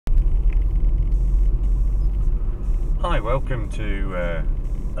Hi, welcome to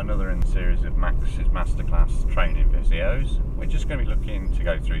another in the series of Max's Masterclass training videos. We're just going to be looking to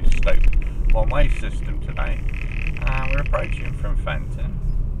go through Stoke one-way system today. We're approaching from Fenton,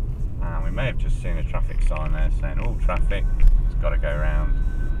 and we may have just seen a traffic sign there saying all traffic has got to go around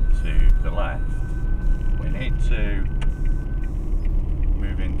to the left. We need to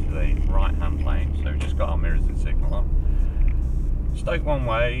move into the right-hand lane, so we've just got our mirrors and signal on. Stoke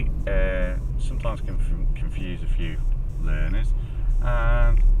one-way sometimes can confuse a few learners,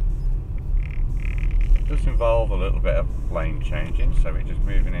 and it does involve a little bit of lane changing, so we're just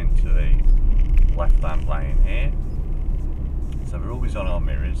moving into the left-hand lane here. So we're always on our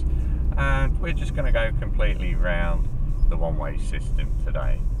mirrors, and we're just going to go completely round the one-way system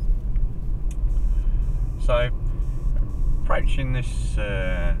today. So approaching this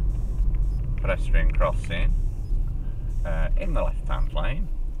pedestrian crossing in the left-hand lane,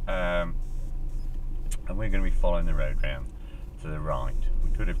 and we're going to be following the road round to the right. We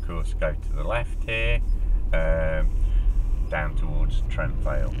could of course go to the left here, down towards Trent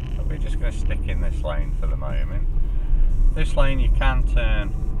Vale, but we're just going to stick in this lane for the moment. This lane you can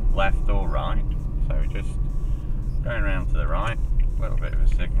turn left or right, so we're just going around to the right. A little bit of a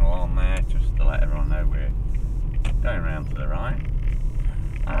signal on there just to let everyone know we're going around to the right,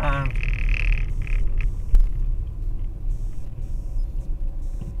 and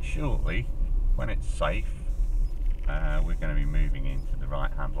shortly, when it's safe, we're going to be moving into the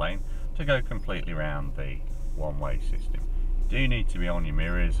right hand lane to go completely around the one-way system. You do need to be on your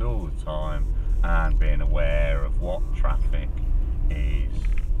mirrors all the time and being aware of what traffic is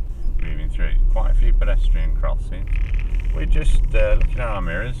moving through. Quite a few pedestrian crossings. We're just looking at our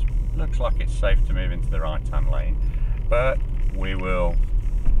mirrors. Looks like it's safe to move into the right hand lane, but we will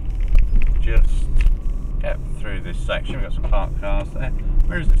just get through this section. We've got some parked cars there.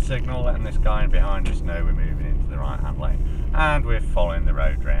 Mirrors at signal, letting this guy in behind us know we're moving into the right hand lane, and we're following the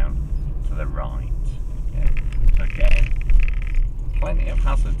road round to the right. Yeah. So again, plenty of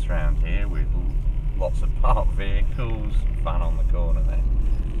hazards around here with lots of parked vehicles, van on the corner there.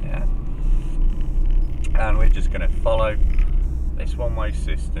 Yeah. And we're just going to follow this one-way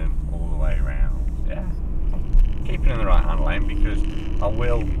system all the way around. Yeah. Keeping in the right hand lane because I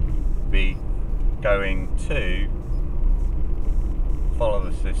will be going to follow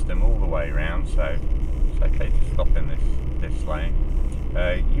the system all the way around, so it's okay to stop in this lane.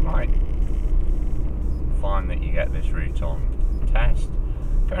 You might find that you get this route on test.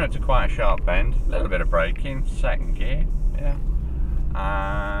 Going up to quite a sharp bend, a little bit of braking, second gear, yeah,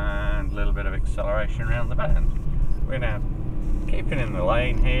 and a little bit of acceleration around the bend. We're now keeping in the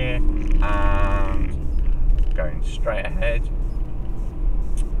lane here and going straight ahead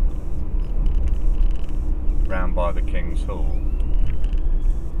round by the King's Hall.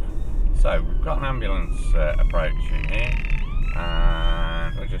 So we've got an ambulance approaching here,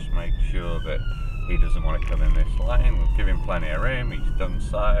 and we'll just make sure that he doesn't want to come in this lane. We'll give him plenty of room, he's done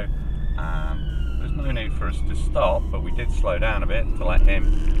so, and there's no need for us to stop, but we did slow down a bit to let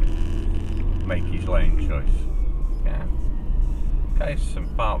him make his lane choice. Yeah. Okay, some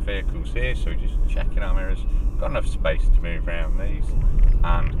parked vehicles here, so we're just checking our mirrors. Got enough space to move around these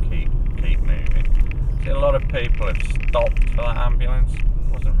and keep moving. See, a lot of people have stopped for that ambulance.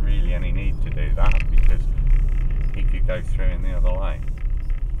 Wasn't really any need to do that because he could go through in the other lane.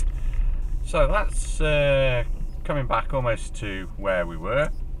 So that's coming back almost to where we were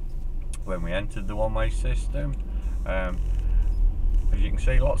when we entered the one-way system. As you can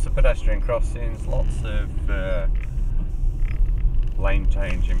see, lots of pedestrian crossings, lots of lane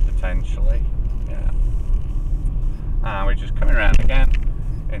changing potentially. Yeah. And we're just coming around again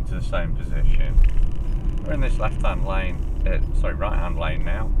into the same position. We're in this left-hand lane, right-hand lane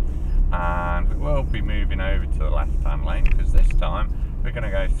now, and we will be moving over to the left-hand lane because this time we're going to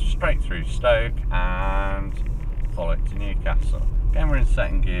go straight through Stoke and follow it to Newcastle. Again, we're in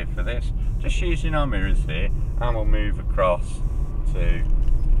second gear for this, just using our mirrors here, and we'll move across to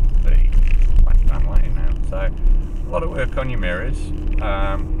the left-hand lane now. So a lot of work on your mirrors,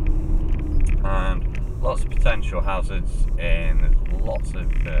 and lots of potential hazards in lots of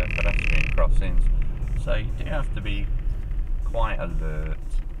pedestrian crossings. So you do have to be quite alert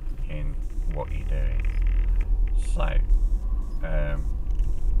in what you're doing. So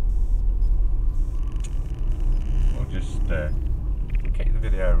we'll just keep the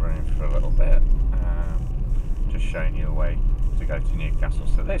video running for a little bit, just showing you the way to go to Newcastle.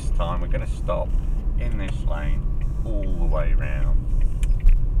 So this time we're going to stop in this lane all the way round.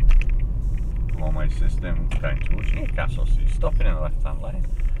 One-way system going towards Newcastle, so you're stopping in the left-hand lane.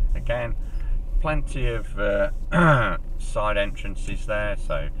 Again, plenty of side entrances there,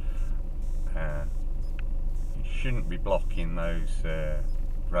 so you shouldn't be blocking those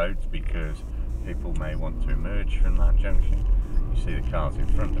roads because people may want to emerge from that junction. You see the cars in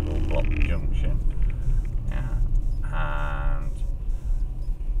front have all blocked the junction. Yeah. And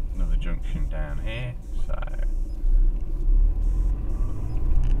another junction down here, so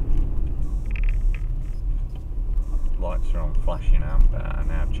lights are on flashing amber and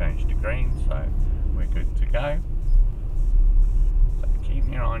now changed to green, so we're good to go. So keep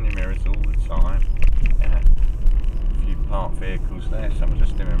your eye on your mirrors all the time. Yeah. A few parked vehicles there, so I'm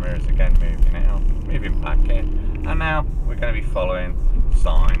adjusting my mirrors again, moving out, moving back in, and now we're going to be following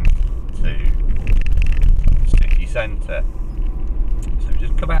signs to city centre. So we've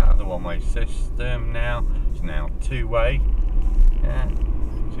just come out of the one-way system now. It's now two-way. Yeah.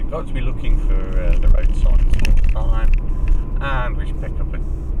 So you've got to be looking for the road signs all the time, and we should pick up a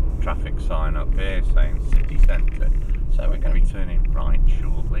traffic sign up here saying city centre. So we're going to be turning right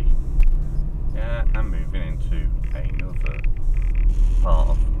shortly. Yeah, and moving into another part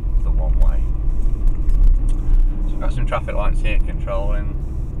of the one-way. So we've got some traffic lights here controlling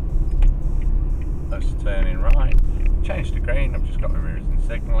us turning right. Changed to green. I've just got my mirrors and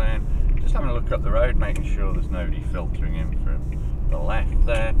signalling. Just having a look up the road, making sure there's nobody filtering in from the left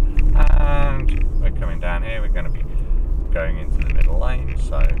there. And we're coming down here. We're going to be going into the middle lane,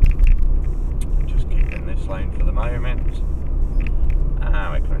 so just keeping this lane for the moment.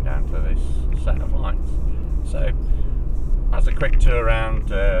 And we're coming down to this set of lights. So that's a quick tour around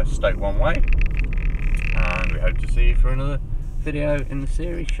Stoke one way, and we hope to see you for another video in the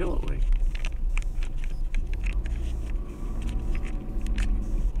series shortly.